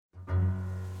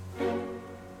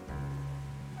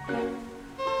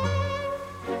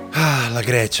La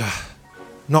Grecia.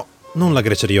 No, non la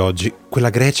Grecia di oggi,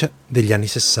 quella Grecia degli anni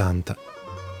 60.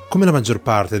 Come la maggior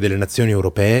parte delle nazioni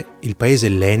europee, il paese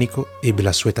ellenico ebbe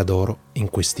la sua età d'oro in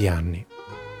questi anni.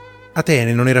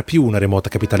 Atene non era più una remota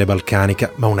capitale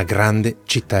balcanica, ma una grande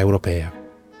città europea.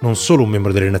 Non solo un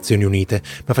membro delle Nazioni Unite,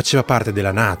 ma faceva parte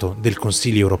della NATO, del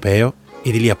Consiglio europeo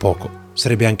e di lì a poco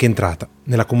sarebbe anche entrata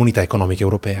nella Comunità Economica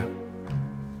Europea.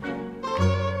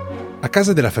 A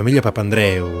casa della famiglia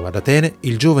Papandreou ad Atene,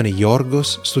 il giovane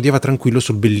Yorgos studiava tranquillo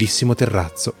sul bellissimo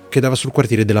terrazzo che dava sul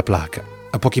quartiere della Plaka,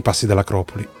 a pochi passi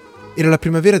dall'Acropoli. Era la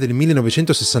primavera del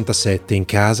 1967 e in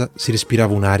casa si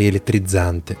respirava un'aria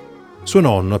elettrizzante. Suo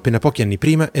nonno, appena pochi anni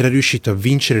prima, era riuscito a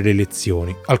vincere le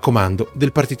elezioni al comando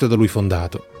del partito da lui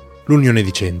fondato, l'Unione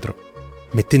di Centro,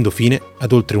 mettendo fine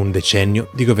ad oltre un decennio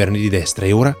di governi di destra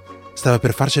e ora stava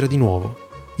per farcela di nuovo.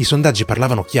 I sondaggi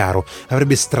parlavano chiaro,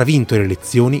 avrebbe stravinto le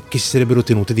elezioni che si sarebbero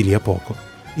tenute di lì a poco.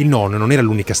 Il nonno non era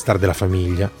l'unica star della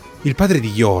famiglia. Il padre di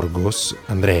Yorgos,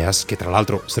 Andreas, che tra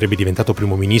l'altro sarebbe diventato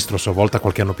primo ministro a sua volta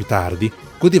qualche anno più tardi,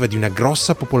 godeva di una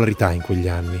grossa popolarità in quegli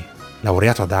anni.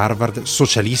 Laureato ad Harvard,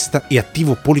 socialista e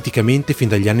attivo politicamente fin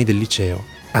dagli anni del liceo,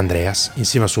 Andreas,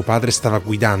 insieme a suo padre, stava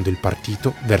guidando il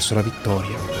partito verso la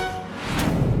vittoria.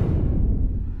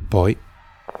 Poi,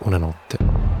 una notte,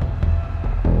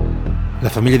 la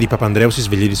famiglia di Papandreou si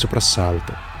sveglia di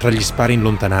soprassalto. Tra gli spari in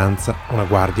lontananza, una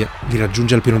guardia li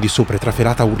raggiunge al piano di sopra e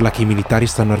trafelata urla che i militari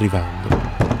stanno arrivando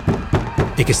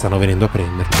e che stanno venendo a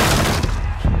prenderli.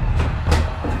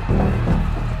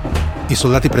 I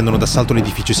soldati prendono d'assalto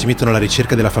l'edificio e si mettono alla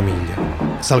ricerca della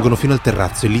famiglia. Salgono fino al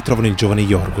terrazzo e lì trovano il giovane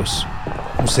Yorgos.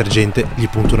 Un sergente gli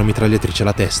punta una mitragliatrice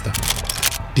alla testa.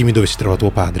 Dimmi dove si trova tuo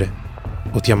padre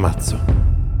o ti ammazzo.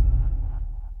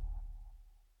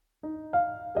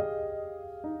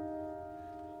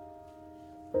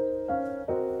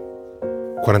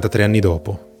 43 anni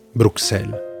dopo,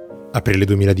 Bruxelles, aprile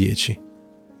 2010.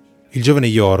 Il giovane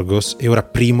Yorgos è ora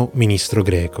primo ministro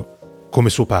greco,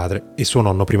 come suo padre e suo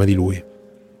nonno prima di lui.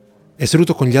 È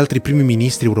seduto con gli altri primi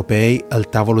ministri europei al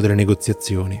tavolo delle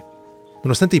negoziazioni.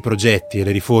 Nonostante i progetti e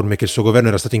le riforme che il suo governo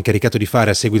era stato incaricato di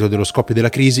fare a seguito dello scoppio della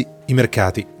crisi, i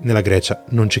mercati nella Grecia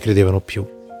non ci credevano più.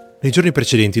 Nei giorni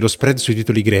precedenti lo spread sui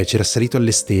titoli greci era salito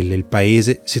alle stelle e il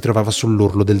paese si trovava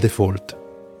sull'orlo del default.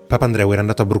 Papandreou era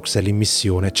andato a Bruxelles in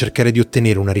missione a cercare di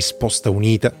ottenere una risposta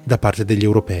unita da parte degli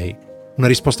europei. Una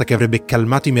risposta che avrebbe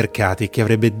calmato i mercati e che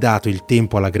avrebbe dato il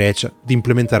tempo alla Grecia di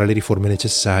implementare le riforme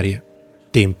necessarie.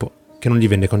 Tempo che non gli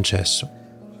venne concesso.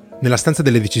 Nella stanza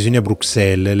delle decisioni a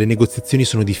Bruxelles le negoziazioni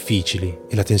sono difficili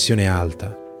e la tensione è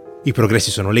alta. I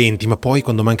progressi sono lenti, ma poi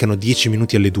quando mancano 10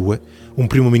 minuti alle 2, un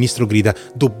primo ministro grida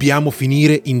 «Dobbiamo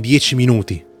finire in 10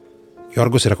 minuti!».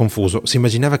 Yorgos era confuso, si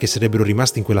immaginava che sarebbero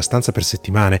rimasti in quella stanza per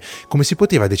settimane. Come si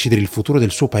poteva decidere il futuro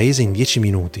del suo paese in 10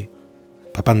 minuti?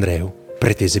 Papandreou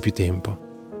pretese più tempo.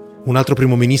 Un altro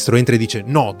primo ministro entra e dice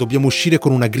 «No, dobbiamo uscire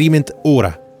con un agreement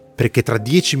ora, perché tra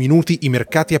 10 minuti i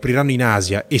mercati apriranno in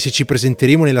Asia e se ci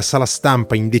presenteremo nella sala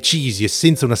stampa indecisi e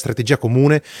senza una strategia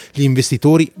comune, gli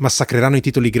investitori massacreranno i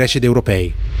titoli greci ed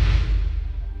europei».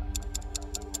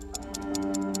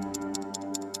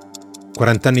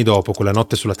 40 anni dopo, quella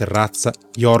notte sulla terrazza,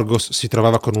 Yorgos si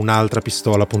trovava con un'altra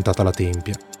pistola puntata alla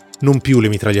tempia. Non più le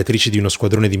mitragliatrici di uno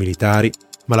squadrone di militari,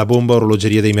 ma la bomba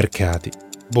orologeria dei mercati.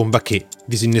 Bomba che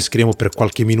disinnescheremo per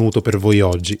qualche minuto per voi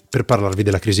oggi, per parlarvi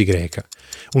della crisi greca.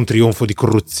 Un trionfo di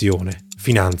corruzione,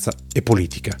 finanza e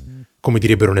politica. Come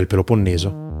direbbero nel Peloponneso,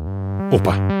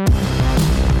 opa!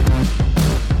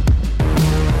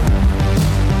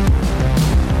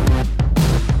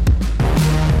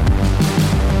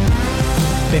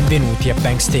 Benvenuti a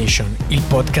Bank Station, il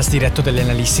podcast diretto dagli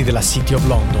analisti della City of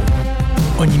London.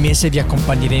 Ogni mese vi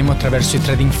accompagneremo attraverso i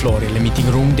trading floor e le meeting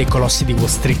room dei colossi di Wall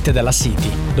Street e della City,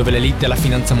 dove l'elite della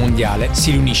finanza mondiale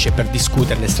si riunisce per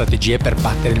discutere le strategie per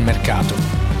battere il mercato.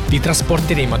 Vi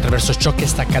trasporteremo attraverso ciò che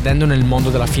sta accadendo nel mondo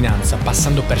della finanza,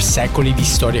 passando per secoli di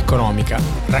storia economica,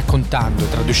 raccontando e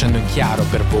traducendo in chiaro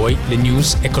per voi le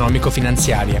news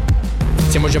economico-finanziarie.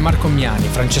 Siamo Gianmarco Miani,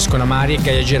 Francesco Namari e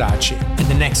Gaia Geraci, and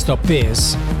the next stop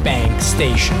is Bank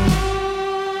Station.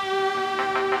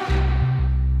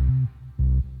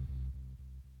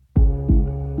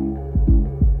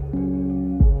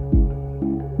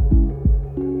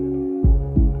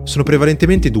 Sono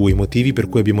prevalentemente due i motivi per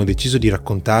cui abbiamo deciso di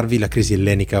raccontarvi la crisi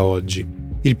ellenica oggi.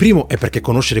 Il primo è perché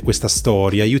conoscere questa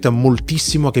storia aiuta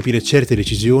moltissimo a capire certe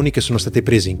decisioni che sono state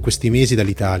prese in questi mesi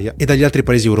dall'Italia e dagli altri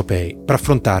paesi europei per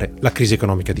affrontare la crisi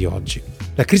economica di oggi.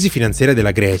 La crisi finanziaria della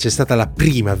Grecia è stata la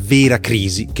prima vera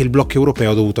crisi che il blocco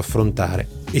europeo ha dovuto affrontare.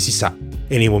 E si sa,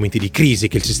 è nei momenti di crisi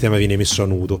che il sistema viene messo a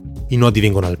nudo, i nodi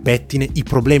vengono al pettine, i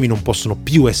problemi non possono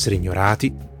più essere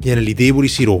ignorati, gli anelli deboli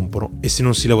si rompono e se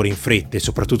non si lavora in fretta e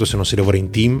soprattutto se non si lavora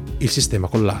in team, il sistema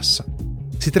collassa.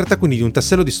 Si tratta quindi di un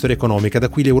tassello di storia economica da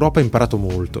cui l'Europa ha imparato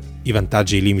molto, i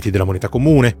vantaggi e i limiti della moneta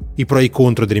comune, i pro e i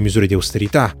contro delle misure di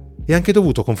austerità, e ha anche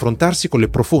dovuto confrontarsi con le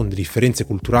profonde differenze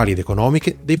culturali ed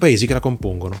economiche dei paesi che la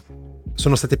compongono.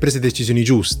 Sono state prese decisioni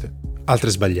giuste, altre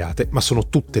sbagliate, ma sono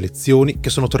tutte lezioni che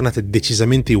sono tornate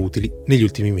decisamente utili negli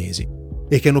ultimi mesi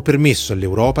e che hanno permesso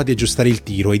all'Europa di aggiustare il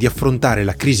tiro e di affrontare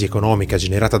la crisi economica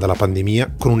generata dalla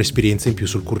pandemia con un'esperienza in più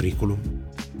sul curriculum.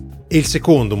 E il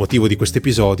secondo motivo di questo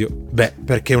episodio?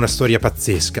 Perché è una storia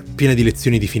pazzesca, piena di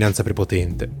lezioni di finanza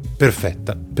prepotente,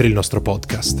 perfetta per il nostro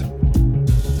podcast.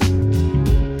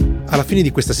 Alla fine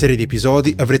di questa serie di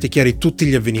episodi avrete chiari tutti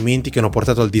gli avvenimenti che hanno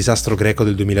portato al disastro greco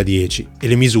del 2010 e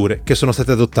le misure che sono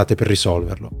state adottate per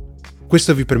risolverlo.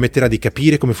 Questo vi permetterà di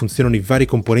capire come funzionano i vari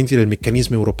componenti del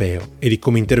meccanismo europeo e di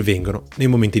come intervengono nei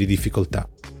momenti di difficoltà.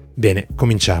 Bene,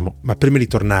 cominciamo, ma prima di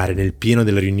tornare nel pieno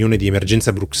della riunione di emergenza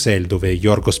a Bruxelles dove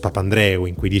Yorgos Papandreou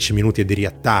in quei 10 minuti aderì a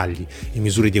tagli e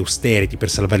misure di austerity per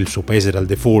salvare il suo paese dal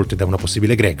default e da una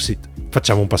possibile Grexit,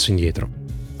 facciamo un passo indietro.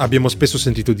 Abbiamo spesso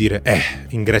sentito dire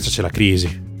in Grecia c'è la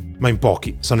crisi, ma in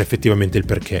pochi sanno effettivamente il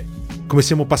perché. Come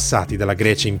siamo passati dalla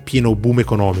Grecia in pieno boom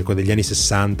economico degli anni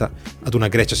 60 ad una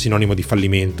Grecia sinonimo di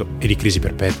fallimento e di crisi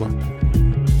perpetua?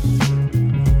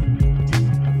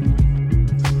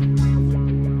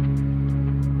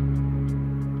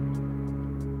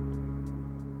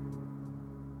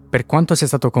 Per quanto sia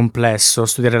stato complesso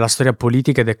studiare la storia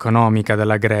politica ed economica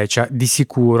della Grecia, di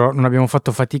sicuro non abbiamo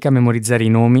fatto fatica a memorizzare i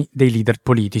nomi dei leader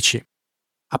politici.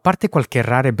 A parte qualche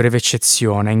rara e breve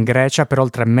eccezione, in Grecia per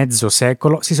oltre mezzo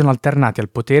secolo si sono alternati al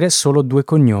potere solo due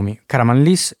cognomi,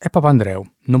 Karamanlis e Papandreou.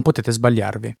 Non potete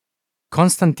sbagliarvi.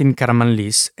 Konstantin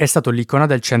Karamanlis è stato l'icona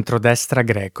del centrodestra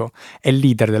greco e il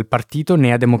leader del partito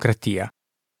Nea Demokratia.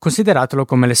 Consideratelo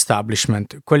come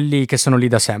l'establishment, quelli che sono lì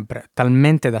da sempre,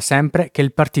 talmente da sempre che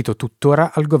il partito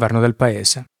tuttora ha il governo del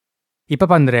paese. I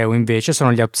Papandreou invece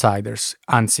sono gli outsiders,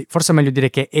 anzi, forse è meglio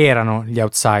dire che erano gli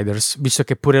outsiders, visto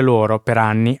che pure loro per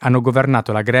anni hanno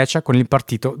governato la Grecia con il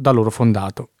partito da loro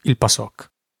fondato, il PASOK.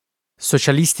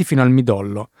 Socialisti fino al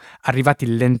midollo, arrivati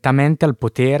lentamente al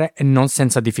potere e non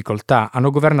senza difficoltà, hanno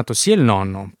governato sia il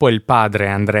nonno, poi il padre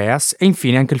Andreas e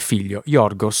infine anche il figlio,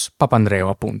 Yorgos Papandreou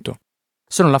appunto.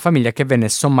 Sono la famiglia che venne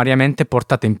sommariamente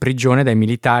portata in prigione dai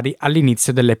militari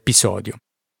all'inizio dell'episodio.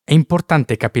 È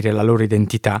importante capire la loro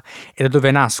identità e da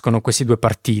dove nascono questi due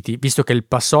partiti, visto che il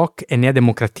PASOK e Nea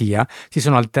Demokratia si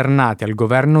sono alternati al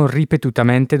governo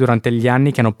ripetutamente durante gli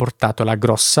anni che hanno portato alla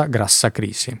grassa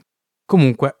crisi.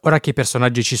 Comunque, ora che i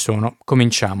personaggi ci sono,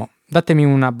 cominciamo. Datemi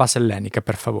una base ellenica,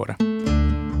 per favore.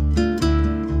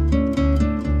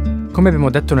 Come abbiamo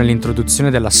detto nell'introduzione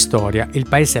della storia, il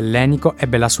paese ellenico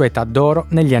ebbe la sua età d'oro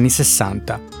negli anni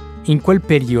 60. In quel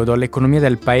periodo l'economia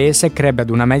del paese crebbe ad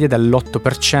una media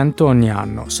dell'8% ogni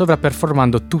anno,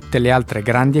 sovrapperformando tutte le altre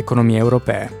grandi economie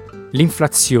europee.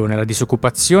 L'inflazione e la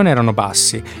disoccupazione erano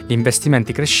bassi, gli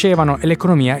investimenti crescevano e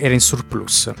l'economia era in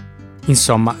surplus.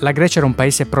 Insomma, la Grecia era un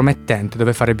paese promettente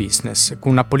dove fare business,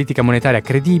 con una politica monetaria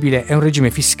credibile e un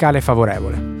regime fiscale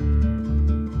favorevole.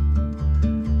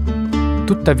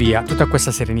 Tuttavia, tutta questa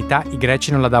serenità i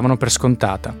greci non la davano per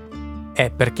scontata. È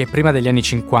perché prima degli anni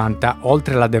 50,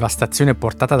 oltre alla devastazione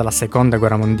portata dalla Seconda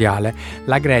Guerra Mondiale,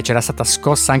 la Grecia era stata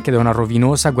scossa anche da una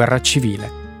rovinosa guerra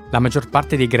civile. La maggior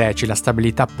parte dei greci la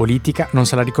stabilità politica non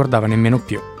se la ricordava nemmeno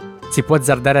più. Si può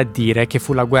azzardare a dire che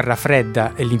fu la guerra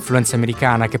fredda e l'influenza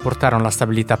americana che portarono la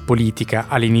stabilità politica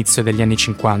all'inizio degli anni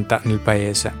 50 nel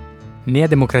paese. Nea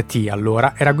Demokratia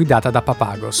allora era guidata da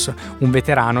Papagos, un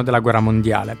veterano della guerra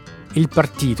mondiale. Il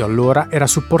partito allora era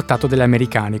supportato dagli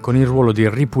americani con il ruolo di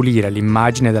ripulire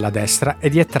l'immagine della destra e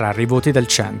di attrarre i voti del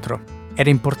centro. Era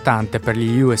importante per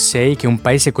gli USA che un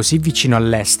paese così vicino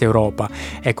all'est Europa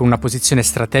e con una posizione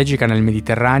strategica nel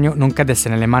Mediterraneo non cadesse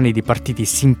nelle mani di partiti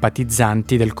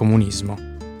simpatizzanti del comunismo.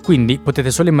 Quindi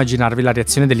potete solo immaginarvi la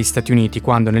reazione degli Stati Uniti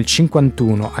quando nel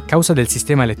 1951, a causa del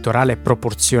sistema elettorale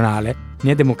proporzionale,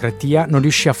 Nea Demokratia non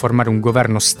riuscì a formare un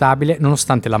governo stabile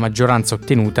nonostante la maggioranza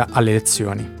ottenuta alle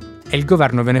elezioni. E il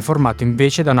governo venne formato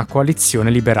invece da una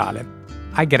coalizione liberale.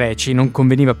 Ai greci non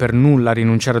conveniva per nulla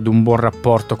rinunciare ad un buon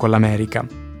rapporto con l'America.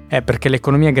 È perché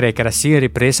l'economia greca era sì in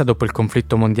ripresa dopo il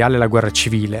conflitto mondiale e la guerra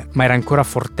civile, ma era ancora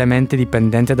fortemente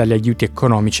dipendente dagli aiuti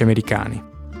economici americani.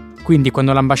 Quindi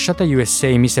quando l'ambasciata USA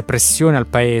mise pressione al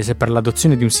paese per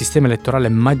l'adozione di un sistema elettorale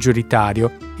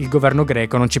maggioritario, il governo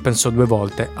greco non ci pensò due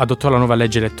volte, adottò la nuova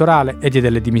legge elettorale e diede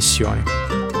le dimissioni.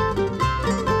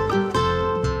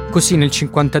 Così nel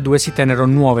 1952 si tennero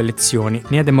nuove elezioni,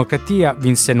 Nea Democratia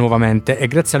vinse nuovamente e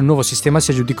grazie al nuovo sistema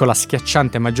si aggiudicò la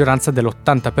schiacciante maggioranza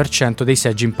dell'80% dei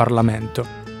seggi in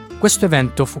Parlamento. Questo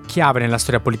evento fu chiave nella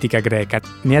storia politica greca.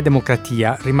 Nea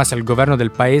Democratia rimase al governo del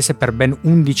paese per ben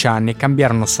 11 anni e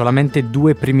cambiarono solamente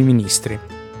 2 primi ministri,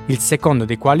 il secondo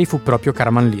dei quali fu proprio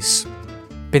Karamanlis.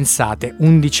 Pensate,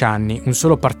 11 anni, un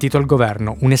solo partito al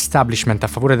governo, un establishment a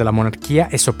favore della monarchia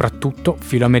e soprattutto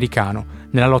filoamericano,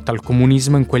 nella lotta al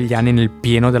comunismo in quegli anni nel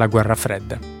pieno della guerra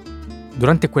fredda.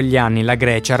 Durante quegli anni la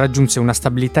Grecia raggiunse una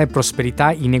stabilità e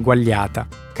prosperità ineguagliata.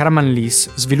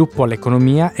 Karamanlis sviluppò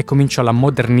l'economia e cominciò la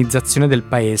modernizzazione del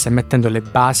paese mettendo le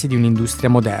basi di un'industria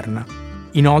moderna.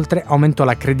 Inoltre aumentò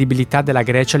la credibilità della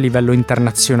Grecia a livello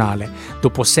internazionale.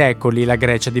 Dopo secoli la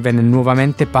Grecia divenne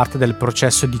nuovamente parte del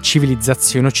processo di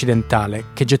civilizzazione occidentale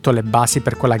che gettò le basi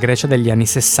per quella Grecia degli anni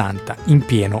 60, in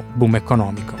pieno boom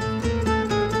economico.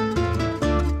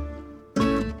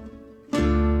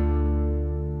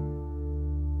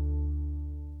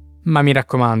 Ma mi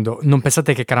raccomando, non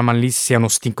pensate che Karamanlis sia uno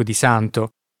stinco di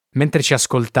santo. Mentre ci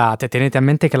ascoltate, tenete a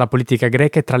mente che la politica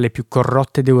greca è tra le più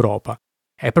corrotte d'Europa.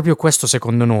 E proprio questo,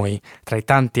 secondo noi, tra i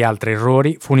tanti altri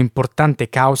errori, fu un'importante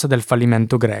causa del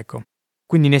fallimento greco.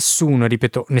 Quindi nessuno,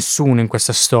 ripeto, nessuno in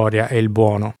questa storia è il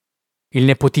buono. Il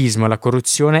nepotismo e la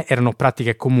corruzione erano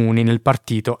pratiche comuni nel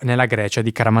partito e nella Grecia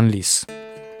di Karamanlis.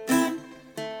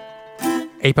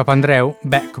 E i Papandreou?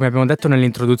 Beh, come abbiamo detto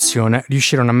nell'introduzione,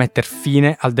 riuscirono a mettere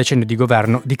fine al decennio di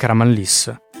governo di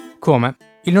Karamanlis. Come?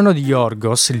 Il nonno di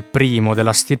Yorgos, il primo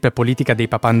della stirpe politica dei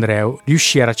Papandreou,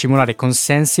 riuscì a racimolare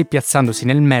consensi piazzandosi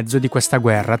nel mezzo di questa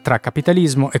guerra tra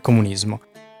capitalismo e comunismo,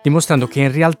 dimostrando che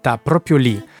in realtà proprio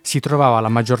lì si trovava la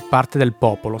maggior parte del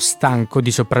popolo, stanco di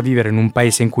sopravvivere in un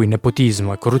paese in cui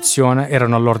nepotismo e corruzione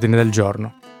erano all'ordine del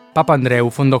giorno.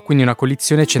 Papandreou fondò quindi una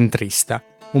coalizione centrista,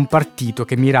 un partito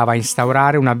che mirava a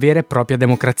instaurare una vera e propria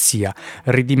democrazia,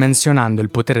 ridimensionando il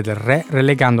potere del re,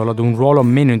 relegandolo ad un ruolo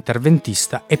meno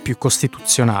interventista e più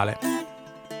costituzionale.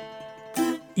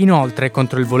 Inoltre,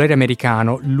 contro il volere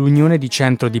americano, l'unione di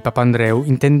centro di Papandreou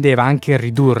intendeva anche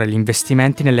ridurre gli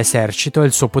investimenti nell'esercito e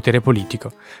il suo potere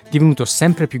politico, divenuto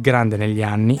sempre più grande negli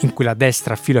anni in cui la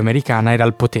destra filoamericana era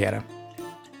al potere.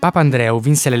 Papandreou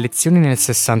vinse le elezioni nel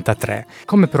 63.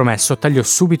 Come promesso, tagliò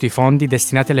subito i fondi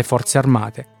destinati alle forze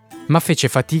armate, ma fece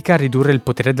fatica a ridurre il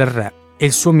potere del re e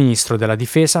il suo ministro della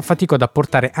difesa faticò ad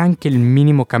apportare anche il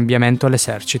minimo cambiamento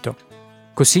all'esercito.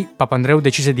 Così Papandreou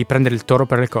decise di prendere il toro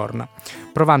per le corna,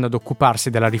 provando ad occuparsi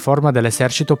della riforma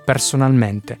dell'esercito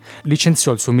personalmente.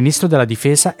 Licenziò il suo ministro della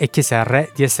difesa e chiese al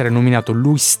re di essere nominato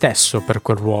lui stesso per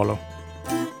quel ruolo.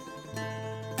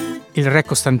 Il re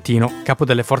Costantino, capo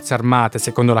delle forze armate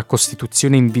secondo la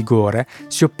Costituzione in vigore,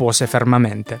 si oppose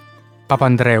fermamente.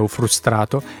 Papandreou,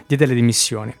 frustrato, diede le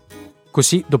dimissioni.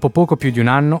 Così, dopo poco più di un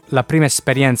anno, la prima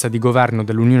esperienza di governo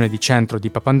dell'Unione di Centro di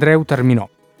Papandreou terminò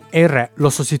e il re lo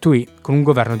sostituì con un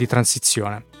governo di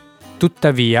transizione.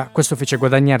 Tuttavia, questo fece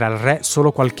guadagnare al re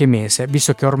solo qualche mese,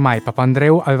 visto che ormai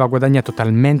Papandreou aveva guadagnato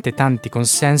talmente tanti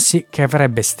consensi che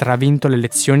avrebbe stravinto le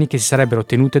elezioni che si sarebbero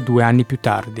tenute 2 anni più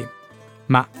tardi.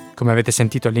 Ma, come avete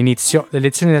sentito all'inizio, le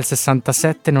elezioni del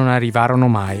 67 non arrivarono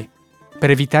mai. Per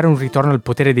evitare un ritorno al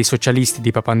potere dei socialisti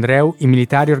di Papandreou, i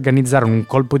militari organizzarono un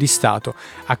colpo di Stato,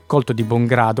 accolto di buon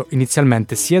grado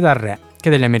inizialmente sia dal re che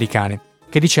dagli americani,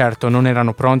 che di certo non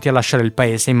erano pronti a lasciare il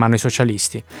paese in mano ai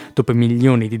socialisti, dopo i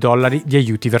milioni di dollari di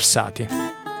aiuti versati.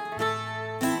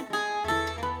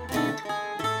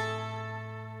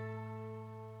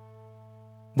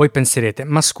 Voi penserete,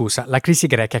 ma scusa, la crisi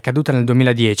greca è accaduta nel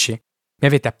 2010? Mi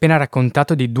avete appena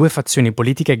raccontato di 2 fazioni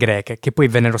politiche greche che poi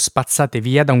vennero spazzate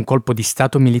via da un colpo di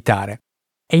stato militare.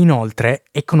 E inoltre,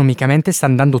 economicamente sta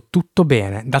andando tutto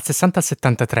bene. Dal 60 al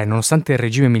 73, nonostante il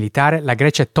regime militare, la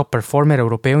Grecia è top performer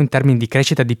europeo in termini di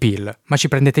crescita di PIL. Ma ci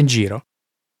prendete in giro?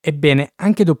 Ebbene,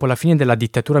 anche dopo la fine della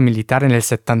dittatura militare nel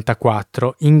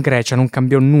 74, in Grecia non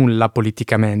cambiò nulla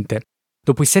politicamente.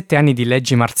 Dopo i 7 anni di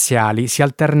leggi marziali si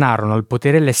alternarono al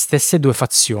potere le stesse 2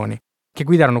 fazioni, che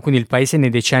guidarono quindi il paese nei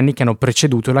decenni che hanno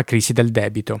preceduto la crisi del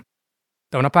debito.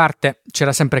 Da una parte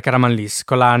c'era sempre Karamanlis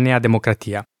con la Nea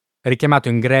Democratia, richiamato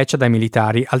in Grecia dai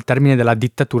militari al termine della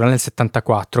dittatura nel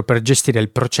 74 per gestire il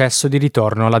processo di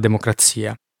ritorno alla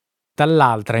democrazia.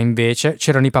 Dall'altra, invece,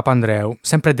 c'erano i Papandreou,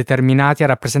 sempre determinati a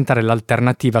rappresentare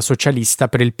l'alternativa socialista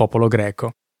per il popolo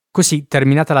greco. Così,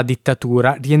 terminata la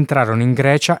dittatura, rientrarono in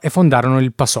Grecia e fondarono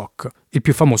il PASOK, il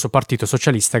più famoso partito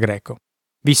socialista greco.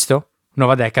 Visto?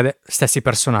 Nuova decade, stessi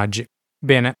personaggi.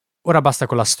 Bene, ora basta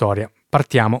con la storia,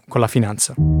 partiamo con la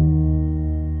finanza.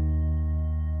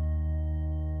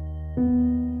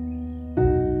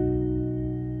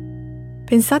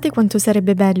 Pensate quanto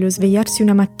sarebbe bello svegliarsi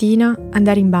una mattina,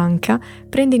 andare in banca,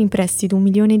 prendere in prestito 1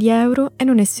 milione di euro e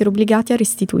non essere obbligati a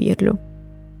restituirlo.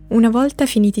 Una volta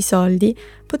finiti i soldi,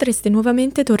 potreste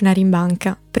nuovamente tornare in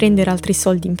banca, prendere altri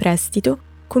soldi in prestito,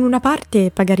 con una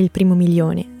parte pagare il primo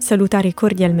milione, salutare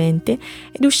cordialmente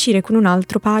ed uscire con un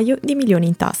altro paio di milioni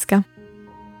in tasca.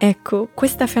 Ecco,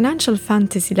 questa financial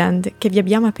fantasyland che vi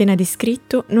abbiamo appena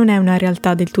descritto non è una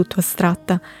realtà del tutto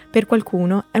astratta, per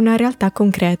qualcuno è una realtà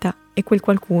concreta e quel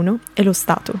qualcuno è lo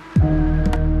Stato.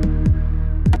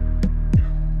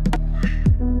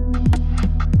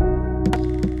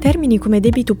 Termini come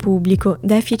debito pubblico,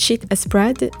 deficit e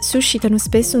spread suscitano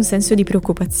spesso un senso di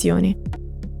preoccupazione.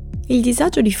 Il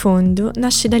disagio di fondo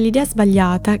nasce dall'idea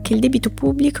sbagliata che il debito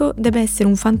pubblico debba essere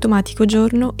un fantomatico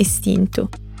giorno estinto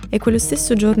e quello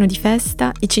stesso giorno di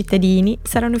festa i cittadini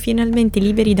saranno finalmente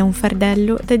liberi da un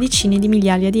fardello da decine di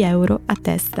migliaia di euro a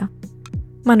testa.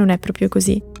 Ma non è proprio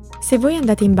così. Se voi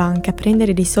andate in banca a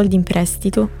prendere dei soldi in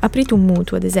prestito, aprite un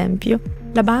mutuo ad esempio,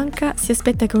 la banca si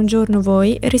aspetta che un giorno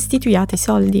voi restituiate i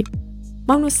soldi.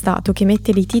 Ma uno Stato che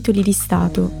mette dei titoli di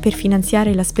Stato per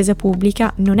finanziare la spesa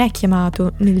pubblica non è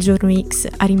chiamato nel giorno X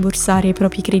a rimborsare ai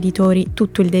propri creditori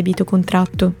tutto il debito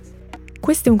contratto.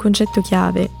 Questo è un concetto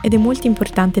chiave ed è molto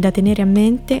importante da tenere a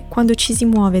mente quando ci si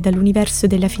muove dall'universo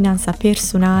della finanza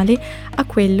personale a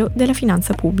quello della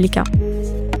finanza pubblica.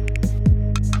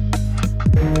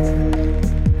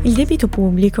 Il debito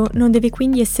pubblico non deve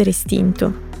quindi essere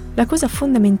estinto. La cosa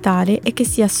fondamentale è che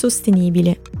sia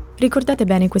sostenibile. Ricordate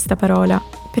bene questa parola,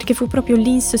 perché fu proprio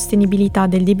l'insostenibilità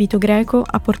del debito greco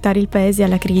a portare il paese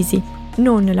alla crisi,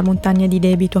 non la montagna di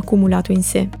debito accumulato in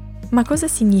sé. Ma cosa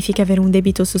significa avere un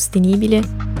debito sostenibile?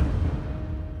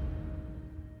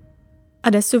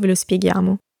 Adesso ve lo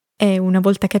spieghiamo. E una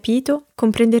volta capito,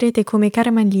 comprenderete come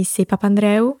Karamanlis e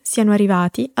Papandreou siano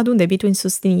arrivati ad un debito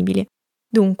insostenibile.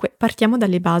 Dunque, partiamo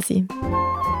dalle basi.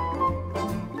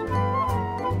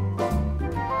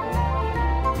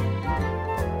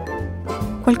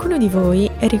 Qualcuno di voi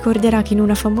ricorderà che in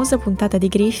una famosa puntata di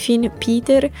Griffin,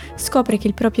 Peter scopre che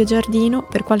il proprio giardino,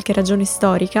 per qualche ragione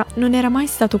storica, non era mai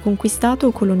stato conquistato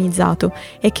o colonizzato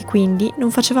e che quindi non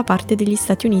faceva parte degli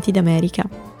Stati Uniti d'America.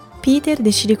 Peter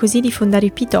decide così di fondare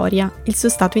Pretoria, il suo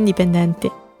stato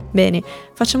indipendente. Bene,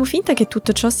 facciamo finta che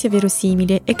tutto ciò sia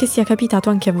verosimile e che sia capitato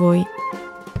anche a voi.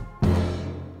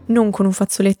 Non con un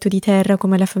fazzoletto di terra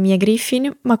come la famiglia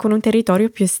Griffin, ma con un territorio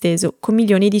più esteso, con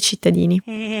milioni di cittadini.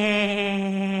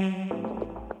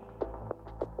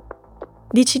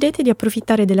 Decidete di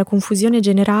approfittare della confusione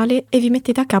generale e vi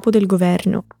mettete a capo del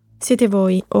governo. Siete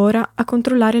voi, ora, a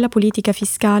controllare la politica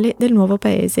fiscale del nuovo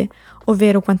paese,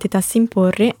 ovvero quante tasse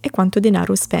imporre e quanto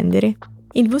denaro spendere.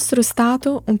 Il vostro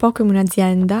Stato, un po' come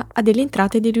un'azienda, ha delle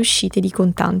entrate e delle uscite di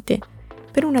contante.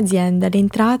 Per un'azienda le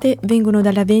entrate vengono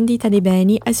dalla vendita dei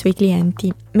beni ai suoi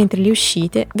clienti, mentre le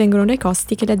uscite vengono dai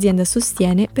costi che l'azienda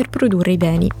sostiene per produrre i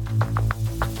beni.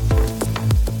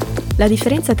 La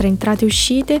differenza tra entrate e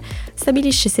uscite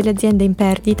stabilisce se l'azienda è in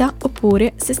perdita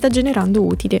oppure se sta generando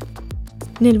utile.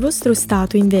 Nel vostro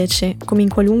Stato, invece, come in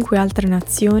qualunque altra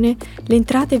nazione, le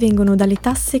entrate vengono dalle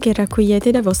tasse che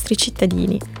raccogliete dai vostri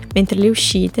cittadini, mentre le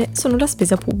uscite sono la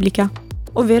spesa pubblica,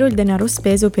 ovvero il denaro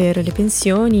speso per le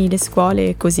pensioni, le scuole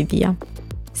e così via.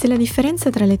 Se la differenza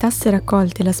tra le tasse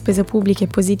raccolte e la spesa pubblica è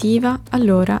positiva,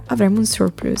 allora avremo un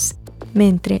surplus,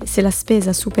 mentre se la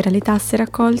spesa supera le tasse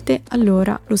raccolte,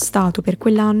 allora lo Stato per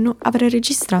quell'anno avrà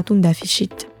registrato un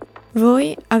deficit.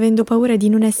 Voi, avendo paura di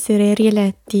non essere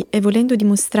rieletti e volendo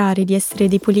dimostrare di essere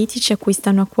dei politici a cui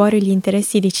stanno a cuore gli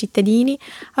interessi dei cittadini,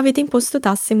 avete imposto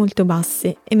tasse molto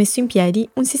basse e messo in piedi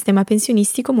un sistema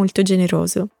pensionistico molto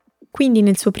generoso. Quindi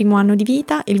nel suo primo anno di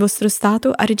vita il vostro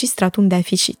Stato ha registrato un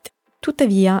deficit.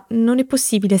 Tuttavia, non è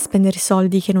possibile spendere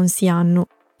soldi che non si hanno.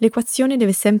 L'equazione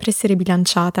deve sempre essere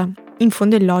bilanciata. In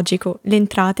fondo è logico, le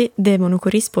entrate devono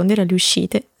corrispondere alle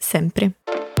uscite, sempre.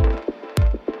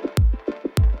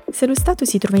 Se lo Stato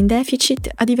si trova in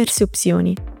deficit, ha diverse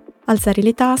opzioni. Alzare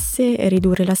le tasse,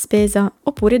 ridurre la spesa,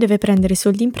 oppure deve prendere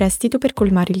soldi in prestito per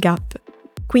colmare il gap.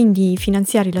 Quindi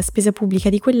finanziare la spesa pubblica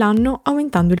di quell'anno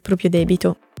aumentando il proprio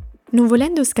debito. Non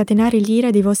volendo scatenare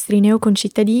l'ira dei vostri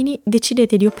neoconcittadini,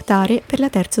 decidete di optare per la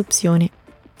terza opzione.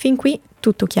 Fin qui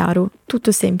tutto chiaro,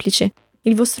 tutto semplice.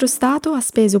 Il vostro Stato ha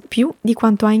speso più di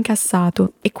quanto ha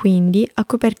incassato e quindi ha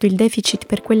coperto il deficit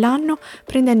per quell'anno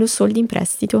prendendo soldi in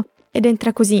prestito ed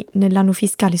entra così nell'anno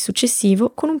fiscale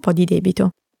successivo con un po' di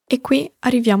debito. E qui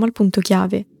arriviamo al punto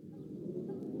chiave.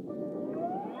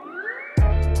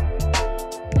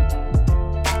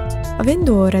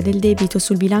 Avendo ora del debito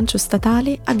sul bilancio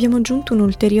statale, abbiamo aggiunto un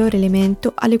ulteriore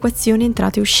elemento all'equazione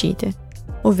entrate e uscite,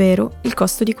 ovvero il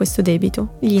costo di questo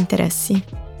debito, gli interessi.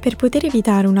 Per poter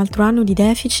evitare un altro anno di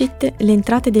deficit, le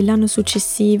entrate dell'anno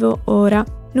successivo ora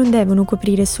non devono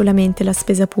coprire solamente la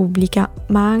spesa pubblica,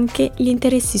 ma anche gli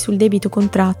interessi sul debito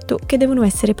contratto che devono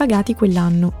essere pagati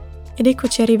quell'anno. Ed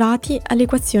eccoci arrivati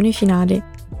all'equazione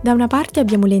finale. Da una parte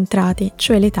abbiamo le entrate,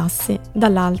 cioè le tasse,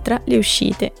 dall'altra le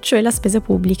uscite, cioè la spesa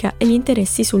pubblica e gli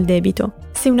interessi sul debito.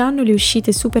 Se un anno le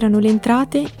uscite superano le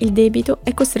entrate, il debito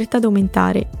è costretto ad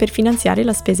aumentare per finanziare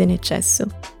la spesa in eccesso.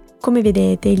 Come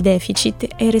vedete, il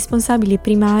deficit è il responsabile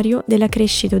primario della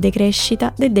crescita o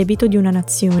decrescita del debito di una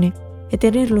nazione e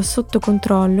tenerlo sotto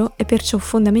controllo è perciò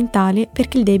fondamentale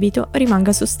perché il debito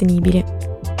rimanga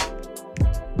sostenibile.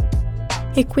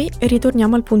 E qui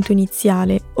ritorniamo al punto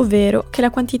iniziale, ovvero che la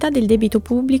quantità del debito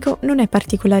pubblico non è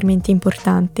particolarmente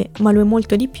importante, ma lo è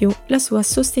molto di più la sua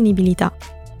sostenibilità.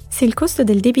 Se il costo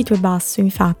del debito è basso,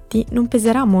 infatti, non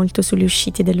peserà molto sulle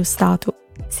uscite dello Stato.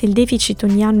 Se il deficit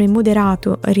ogni anno è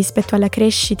moderato rispetto alla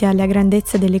crescita e alla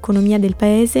grandezza dell'economia del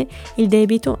paese, il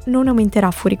debito non aumenterà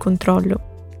fuori controllo.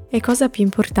 E cosa più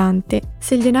importante,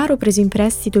 se il denaro preso in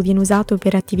prestito viene usato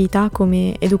per attività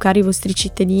come educare i vostri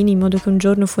cittadini in modo che un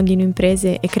giorno fondino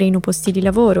imprese e creino posti di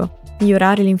lavoro,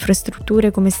 migliorare le infrastrutture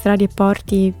come strade e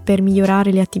porti per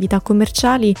migliorare le attività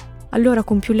commerciali, allora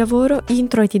con più lavoro gli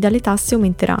introiti dalle tasse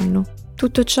aumenteranno.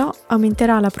 Tutto ciò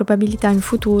aumenterà la probabilità in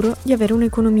futuro di avere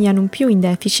un'economia non più in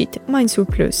deficit ma in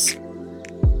surplus.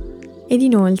 Ed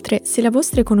inoltre, se la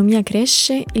vostra economia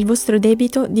cresce, il vostro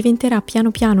debito diventerà piano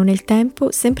piano nel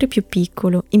tempo sempre più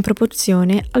piccolo, in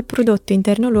proporzione al prodotto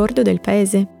interno lordo del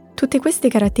paese. Tutte queste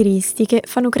caratteristiche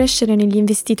fanno crescere negli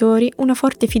investitori una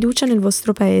forte fiducia nel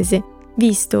vostro paese,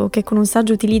 visto che con un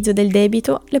saggio utilizzo del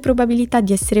debito le probabilità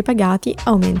di essere pagati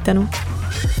aumentano.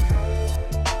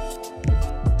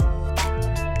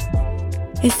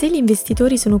 E se gli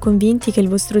investitori sono convinti che il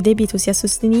vostro debito sia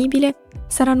sostenibile,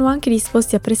 saranno anche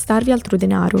disposti a prestarvi altro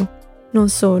denaro. Non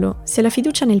solo, se la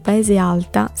fiducia nel paese è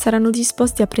alta, saranno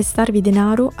disposti a prestarvi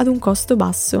denaro ad un costo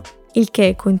basso, il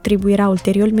che contribuirà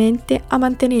ulteriormente a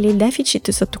mantenere il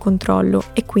deficit sotto controllo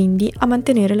e quindi a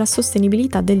mantenere la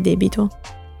sostenibilità del debito.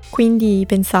 Quindi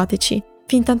pensateci,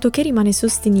 fintanto che rimane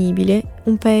sostenibile,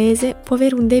 un paese può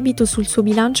avere un debito sul suo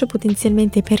bilancio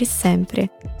potenzialmente per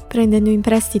sempre, prendendo in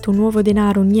prestito nuovo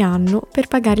denaro ogni anno per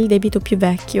pagare il debito più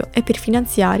vecchio e per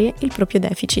finanziare il proprio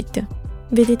deficit.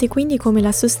 Vedete quindi come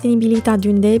la sostenibilità di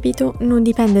un debito non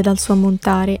dipende dal suo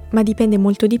ammontare, ma dipende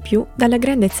molto di più dalla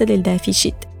grandezza del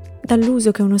deficit,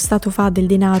 dall'uso che uno Stato fa del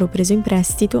denaro preso in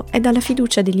prestito e dalla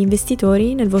fiducia degli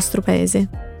investitori nel vostro paese.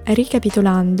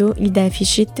 Ricapitolando, il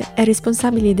deficit è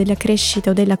responsabile della crescita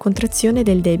o della contrazione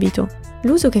del debito.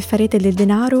 L'uso che farete del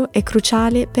denaro è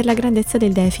cruciale per la grandezza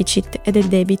del deficit e del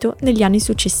debito negli anni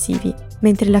successivi,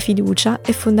 mentre la fiducia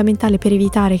è fondamentale per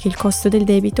evitare che il costo del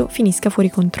debito finisca fuori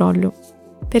controllo.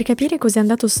 Per capire cosa è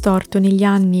andato storto negli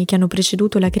anni che hanno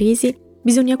preceduto la crisi,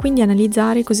 bisogna quindi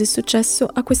analizzare cosa è successo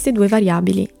a queste due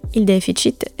variabili, il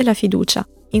deficit e la fiducia.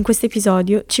 In questo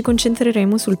episodio ci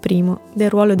concentreremo sul primo, del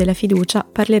ruolo della fiducia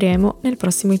parleremo nel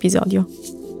prossimo episodio.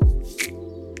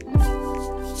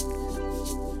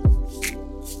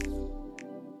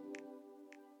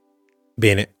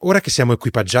 Bene, ora che siamo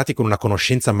equipaggiati con una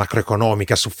conoscenza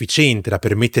macroeconomica sufficiente da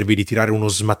permettervi di tirare uno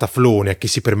smataflone a chi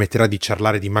si permetterà di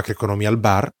ciarlare di macroeconomia al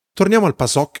bar, torniamo al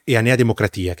PASOK e a Nea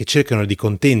Democratia che cercano di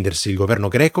contendersi il governo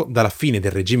greco dalla fine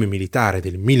del regime militare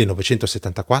del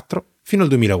 1974 fino al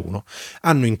 2001,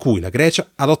 anno in cui la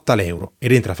Grecia adotta l'euro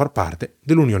ed entra a far parte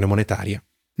dell'Unione Monetaria.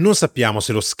 Non sappiamo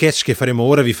se lo sketch che faremo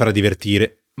ora vi farà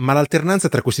divertire, ma l'alternanza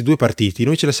tra questi due partiti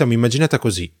noi ce la siamo immaginata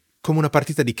così, come una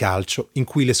partita di calcio in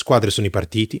cui le squadre sono i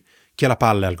partiti, chi ha la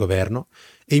palla è al governo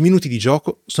e i minuti di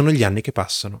gioco sono gli anni che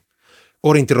passano.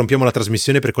 Ora interrompiamo la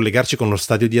trasmissione per collegarci con lo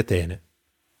stadio di Atene.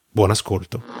 Buon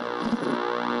ascolto.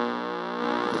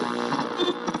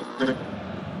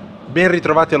 Ben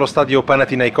ritrovati allo stadio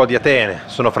Panathinaikò di Atene.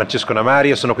 Sono Francesco Namari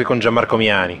e sono qui con Gianmarco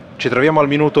Miani. Ci troviamo al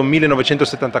minuto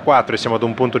 1974 e siamo ad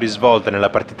un punto di svolta nella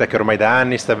partita che ormai da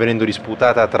anni sta venendo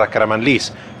disputata tra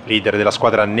Karamanlis, leader della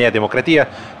squadra Nea Democratia,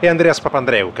 e Andreas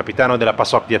Papandreou, capitano della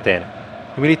PASOK di Atene.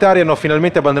 I militari hanno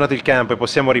finalmente abbandonato il campo e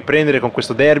possiamo riprendere con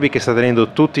questo derby che sta tenendo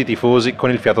tutti i tifosi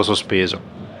con il fiato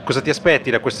sospeso. Cosa ti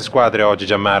aspetti da queste squadre oggi,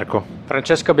 Gianmarco?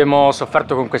 Francesco, abbiamo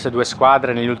sofferto con queste due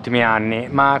squadre negli ultimi anni,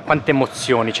 ma quante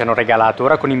emozioni ci hanno regalato.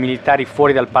 Ora con i militari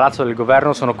fuori dal palazzo del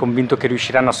governo sono convinto che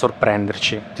riusciranno a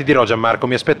sorprenderci. Ti dirò, Gianmarco,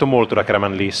 mi aspetto molto da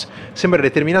Karamanlis. Sembra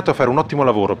determinato a fare un ottimo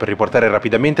lavoro per riportare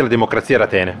rapidamente la democrazia ad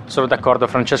Atene. Sono d'accordo,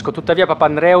 Francesco, tuttavia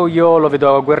Papandreou io lo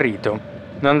vedo agguerrito.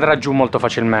 Non andrà giù molto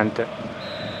facilmente.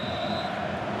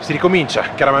 Si ricomincia,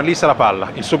 Karamanlis alla palla.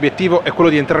 Il suo obiettivo è quello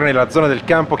di entrare nella zona del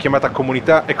campo chiamata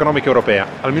Comunità Economica Europea.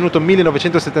 Al minuto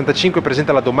 1975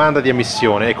 presenta la domanda di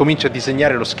ammissione e comincia a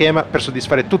disegnare lo schema per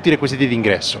soddisfare tutti i requisiti di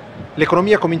ingresso.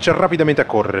 L'economia comincia rapidamente a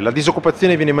correre, la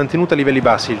disoccupazione viene mantenuta a livelli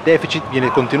bassi, il deficit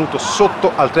viene contenuto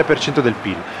sotto al 3% del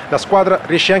PIL. La squadra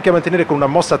riesce anche a mantenere con una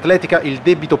mossa atletica il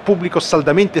debito pubblico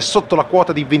saldamente sotto la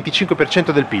quota di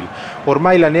 25% del PIL.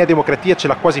 Ormai la neodemocrazia ce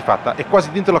l'ha quasi fatta, è quasi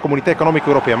dentro la Comunità Economica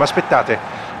Europea, ma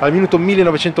aspettate, al minuto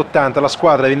 1980 la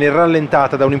squadra viene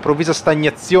rallentata da un'improvvisa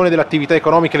stagnazione dell'attività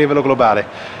economica a livello globale.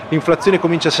 L'inflazione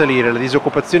comincia a salire, la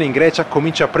disoccupazione in Grecia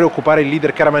comincia a preoccupare il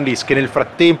leader Karamanlis, che nel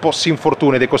frattempo si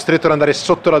infortuna ed è costretto ad andare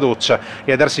sotto la doccia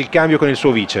e a darsi il cambio con il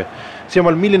suo vice. Siamo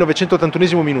al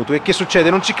 1981esimo minuto e che succede?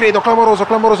 Non ci credo,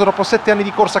 clamoroso, dopo 7 anni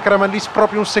di corsa Karamanlis,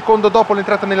 proprio un secondo dopo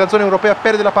l'entrata nella zona europea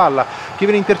perde la palla, che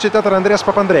viene intercettata da Andreas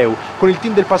Papandreou, con il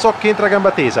team del PASOK che entra a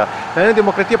gamba tesa. La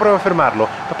neodemocrazia prova a fermarlo,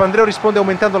 Papandreou risponde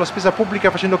aumentando la spesa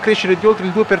pubblica facendo crescere di oltre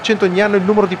il 2% ogni anno il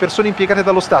numero di persone impiegate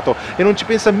dallo Stato e non ci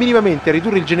pensa minimamente a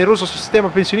ridurre il generoso sistema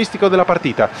pensionistico della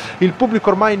partita. Il pubblico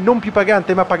ormai non più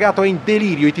pagante ma pagato è in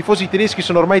delirio, i tifosi tedeschi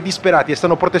sono ormai disperati e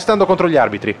stanno protestando contro gli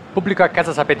arbitri. Pubblico a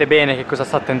casa, sapete bene che cosa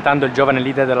sta tentando il giovane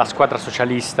leader della squadra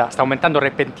socialista. Sta aumentando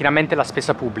repentinamente la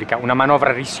spesa pubblica, una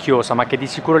manovra rischiosa ma che di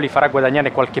sicuro gli farà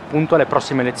guadagnare qualche punto alle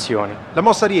prossime elezioni. La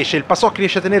mossa riesce, il PASOK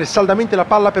riesce a tenere saldamente la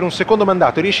palla per un secondo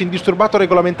mandato e riesce indisturbato a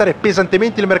regolamentare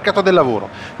pesantemente il mercato del lavoro.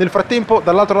 Nel frattempo,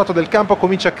 dall'altro lato del campo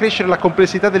comincia a crescere la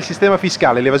complessità del sistema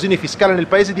fiscale, l'evasione fiscale nel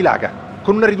paese dilaga.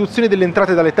 Con una riduzione delle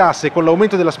entrate dalle tasse e con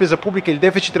l'aumento della spesa pubblica il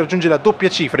deficit raggiunge la doppia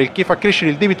cifra, il che fa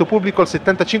crescere il debito pubblico al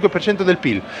 75% del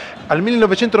PIL. Al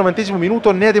 1990esimo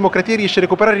minuto Nea Democratia riesce a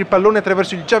recuperare il pallone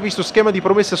attraverso il già visto schema di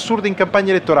promesse assurde in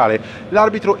campagna elettorale.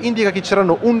 L'arbitro indica che ci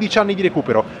saranno 11 anni di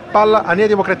recupero. Palla a Nea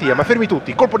Democratia, ma fermi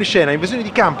tutti, colpo di scena, invasione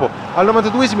di campo. Al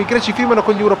 92esimo i greci firmano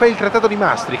con gli europei il trattato di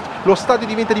Maastricht. Lo stadio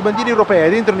diventa di bandiera europea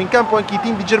ed entrano in campo anche i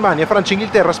team di Germania, Francia,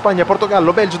 Inghilterra, Spagna,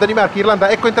 Portogallo, Belgio, Danimarca, Irlanda.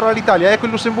 Ecco entrare l'Italia, ecco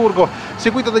il Lussemburgo,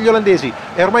 seguito dagli olandesi.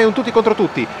 È ormai un tutti contro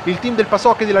tutti. Il team del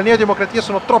PASOK e della neodemocrazia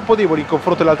sono troppo deboli in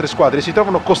confronto alle altre squadre e si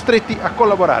trovano costretti a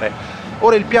collaborare.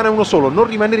 Ora il piano è uno solo, non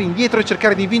rimanere indietro e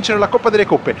cercare di vincere la Coppa delle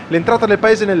Coppe, l'entrata del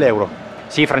paese nell'Euro.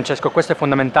 Sì, Francesco, questo è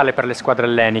fondamentale per le squadre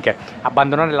elleniche.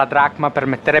 Abbandonare la dracma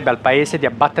permetterebbe al paese di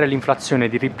abbattere l'inflazione,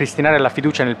 di ripristinare la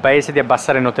fiducia nel paese e di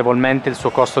abbassare notevolmente il suo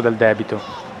costo del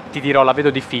debito. Ti dirò, la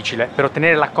vedo difficile. Per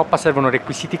ottenere la Coppa servono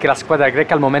requisiti che la squadra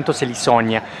greca al momento se li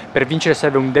sogna. Per vincere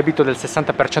serve un debito del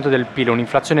 60% del PIL,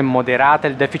 un'inflazione moderata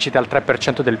e il deficit al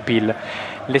 3% del PIL.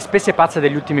 Le spese pazze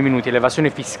degli ultimi minuti e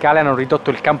l'evasione fiscale hanno ridotto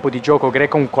il campo di gioco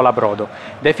greco un colabrodo.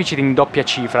 Deficit in doppia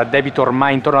cifra, debito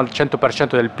ormai intorno al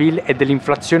 100% del PIL e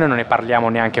dell'inflazione non ne parliamo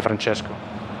neanche,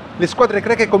 Francesco. Le squadre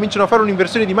greche cominciano a fare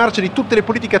un'inversione di marcia di tutte le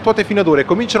politiche attuate fino ad ora e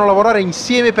cominciano a lavorare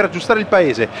insieme per aggiustare il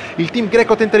paese. Il team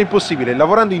greco tenta l'impossibile,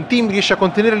 lavorando in team riesce a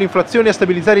contenere l'inflazione e a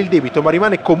stabilizzare il debito, ma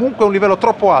rimane comunque a un livello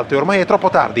troppo alto e ormai è troppo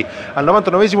tardi. Al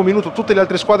 99esimo minuto tutte le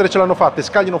altre squadre ce l'hanno fatta e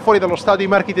scagliano fuori dallo stadio i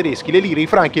marchi tedeschi, le lire, i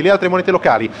franchi e le altre monete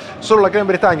locali. Solo la Gran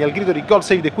Bretagna, al grido di God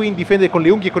Save the Queen, difende con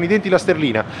le unghie e con i denti la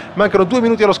sterlina. Mancano 2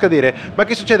 minuti allo scadere. Ma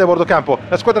che succede a bordo campo?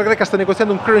 La squadra greca sta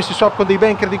negoziando un currency swap con dei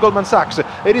banker di Goldman Sachs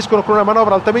e riescono con una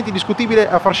manovra altamente discutibile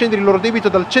a far scendere il loro debito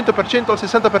dal 100% al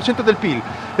 60% del PIL.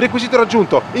 Requisito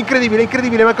raggiunto.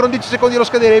 Incredibile, mancano 10 secondi allo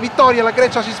scadere. Vittoria, la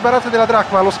Grecia si sbarazza della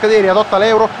dracma allo scadere, adotta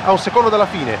l'euro a un secondo dalla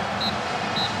fine.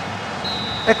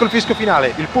 Ecco il fischio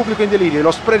finale, il pubblico in delirio e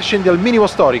lo spread scende al minimo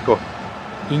storico.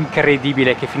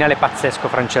 Incredibile, che finale pazzesco,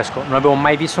 Francesco. Non avevo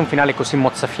mai visto un finale così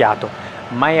mozzafiato.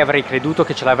 Mai avrei creduto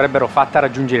che ce l'avrebbero fatta a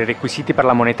raggiungere i requisiti per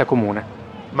la moneta comune.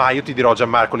 Ma io ti dirò,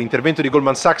 Gianmarco, l'intervento di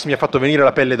Goldman Sachs mi ha fatto venire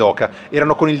la pelle d'oca.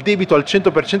 Erano con il debito al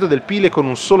 100% del PIL e con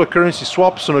un solo currency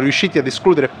swap sono riusciti ad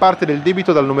escludere parte del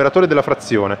debito dal numeratore della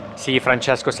frazione. Sì,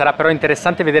 Francesco, sarà però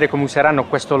interessante vedere come useranno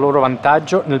questo loro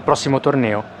vantaggio nel prossimo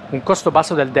torneo. Un costo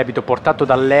basso del debito portato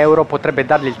dall'euro potrebbe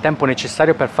dargli il tempo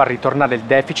necessario per far ritornare il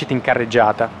deficit in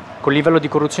carreggiata. Con livello di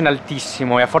corruzione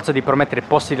altissimo e a forza di promettere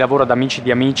posti di lavoro ad amici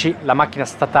di amici, la macchina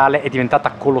statale è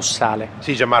diventata colossale.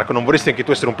 Sì, Gianmarco, non vorresti anche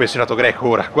tu essere un pensionato greco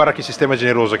ora? Guarda che sistema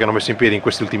generoso che hanno messo in piedi in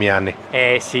questi ultimi anni.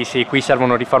 Sì, qui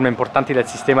servono riforme importanti del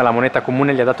sistema e la moneta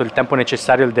comune gli ha dato il tempo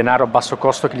necessario e il denaro a basso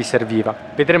costo che gli serviva.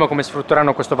 Vedremo come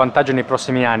sfrutteranno questo vantaggio nei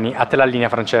prossimi anni. A te la linea,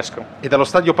 Francesco. E dallo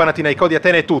stadio Panathinaikos di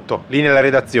Atene è tutto. Linea alla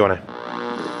redazione.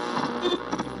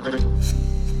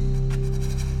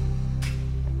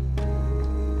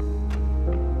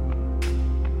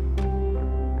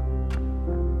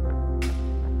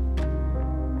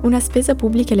 Una spesa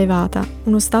pubblica elevata,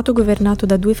 uno Stato governato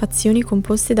da 2 fazioni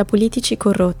composte da politici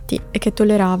corrotti e che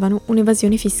tolleravano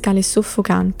un'evasione fiscale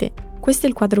soffocante. Questo è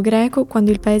il quadro greco quando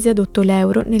il paese adottò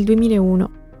l'euro nel 2001.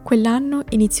 Quell'anno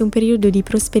iniziò un periodo di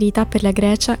prosperità per la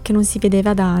Grecia che non si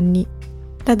vedeva da anni.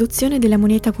 L'adozione della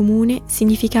moneta comune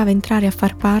significava entrare a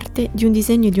far parte di un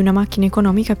disegno di una macchina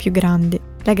economica più grande.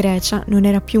 La Grecia non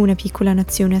era più una piccola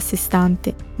nazione a sé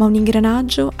stante, ma un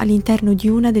ingranaggio all'interno di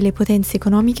una delle potenze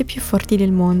economiche più forti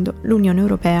del mondo, l'Unione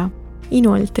Europea.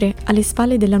 Inoltre, alle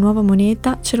spalle della nuova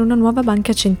moneta c'era una nuova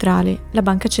banca centrale, la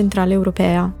Banca Centrale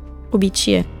Europea, o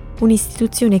BCE,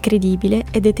 un'istituzione credibile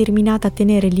e determinata a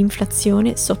tenere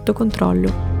l'inflazione sotto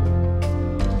controllo.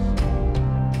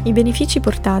 I benefici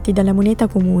portati dalla moneta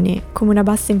comune, come una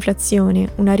bassa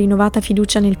inflazione, una rinnovata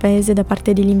fiducia nel paese da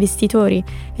parte degli investitori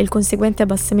e il conseguente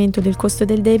abbassamento del costo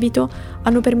del debito,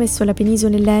 hanno permesso alla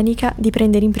penisola ellenica di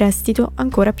prendere in prestito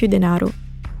ancora più denaro.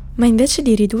 Ma invece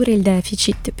di ridurre il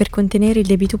deficit per contenere il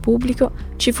debito pubblico,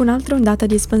 ci fu un'altra ondata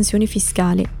di espansione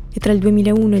fiscale e tra il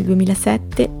 2001 e il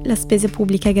 2007 la spesa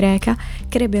pubblica greca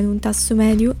crebbe ad un tasso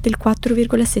medio del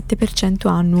 4,7%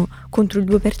 annuo contro il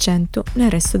 2% nel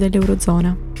resto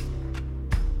dell'Eurozona.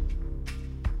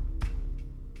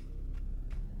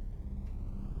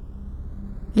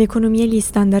 L'economia e gli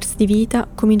standards di vita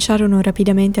cominciarono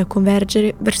rapidamente a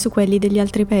convergere verso quelli degli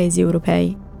altri paesi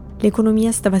europei.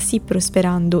 L'economia stava sì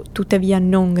prosperando, tuttavia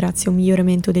non grazie a un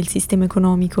miglioramento del sistema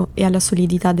economico e alla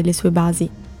solidità delle sue basi,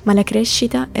 ma la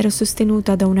crescita era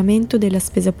sostenuta da un aumento della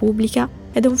spesa pubblica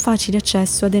e da un facile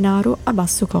accesso a denaro a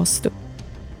basso costo.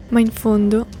 Ma in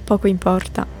fondo, poco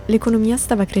importa, l'economia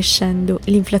stava crescendo,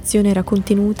 l'inflazione era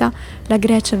contenuta, la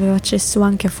Grecia aveva accesso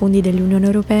anche a fondi dell'Unione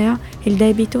Europea e il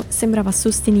debito sembrava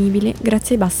sostenibile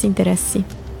grazie ai bassi interessi.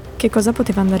 Che cosa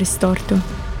poteva andare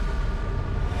storto?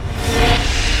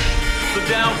 The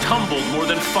Dow tumbled more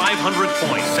than 500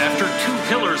 points after two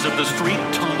pillars of the street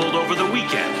tumbled over the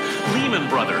weekend. Lehman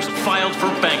Brothers filed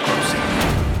for bankruptcy.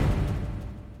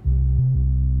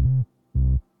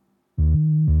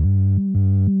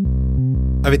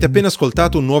 Avete appena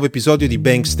ascoltato un nuovo episodio di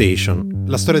Bank Station.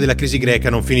 La storia della crisi greca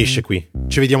non finisce qui.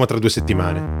 Ci vediamo tra 2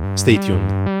 settimane. Stay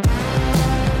tuned.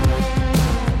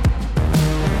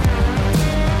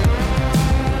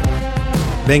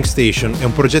 Bank Station è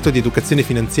un progetto di educazione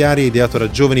finanziaria ideato da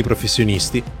giovani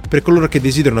professionisti per coloro che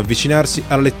desiderano avvicinarsi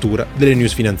alla lettura delle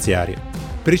news finanziarie.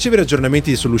 Per ricevere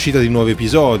aggiornamenti sull'uscita di nuovi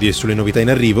episodi e sulle novità in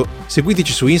arrivo,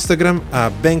 seguiteci su Instagram a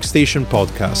Bank Station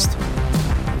Podcast.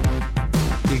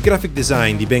 Il graphic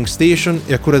design di Bank Station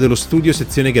è a cura dello studio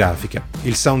Sezione Grafica.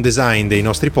 Il sound design dei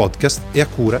nostri podcast è a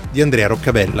cura di Andrea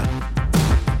Roccabella.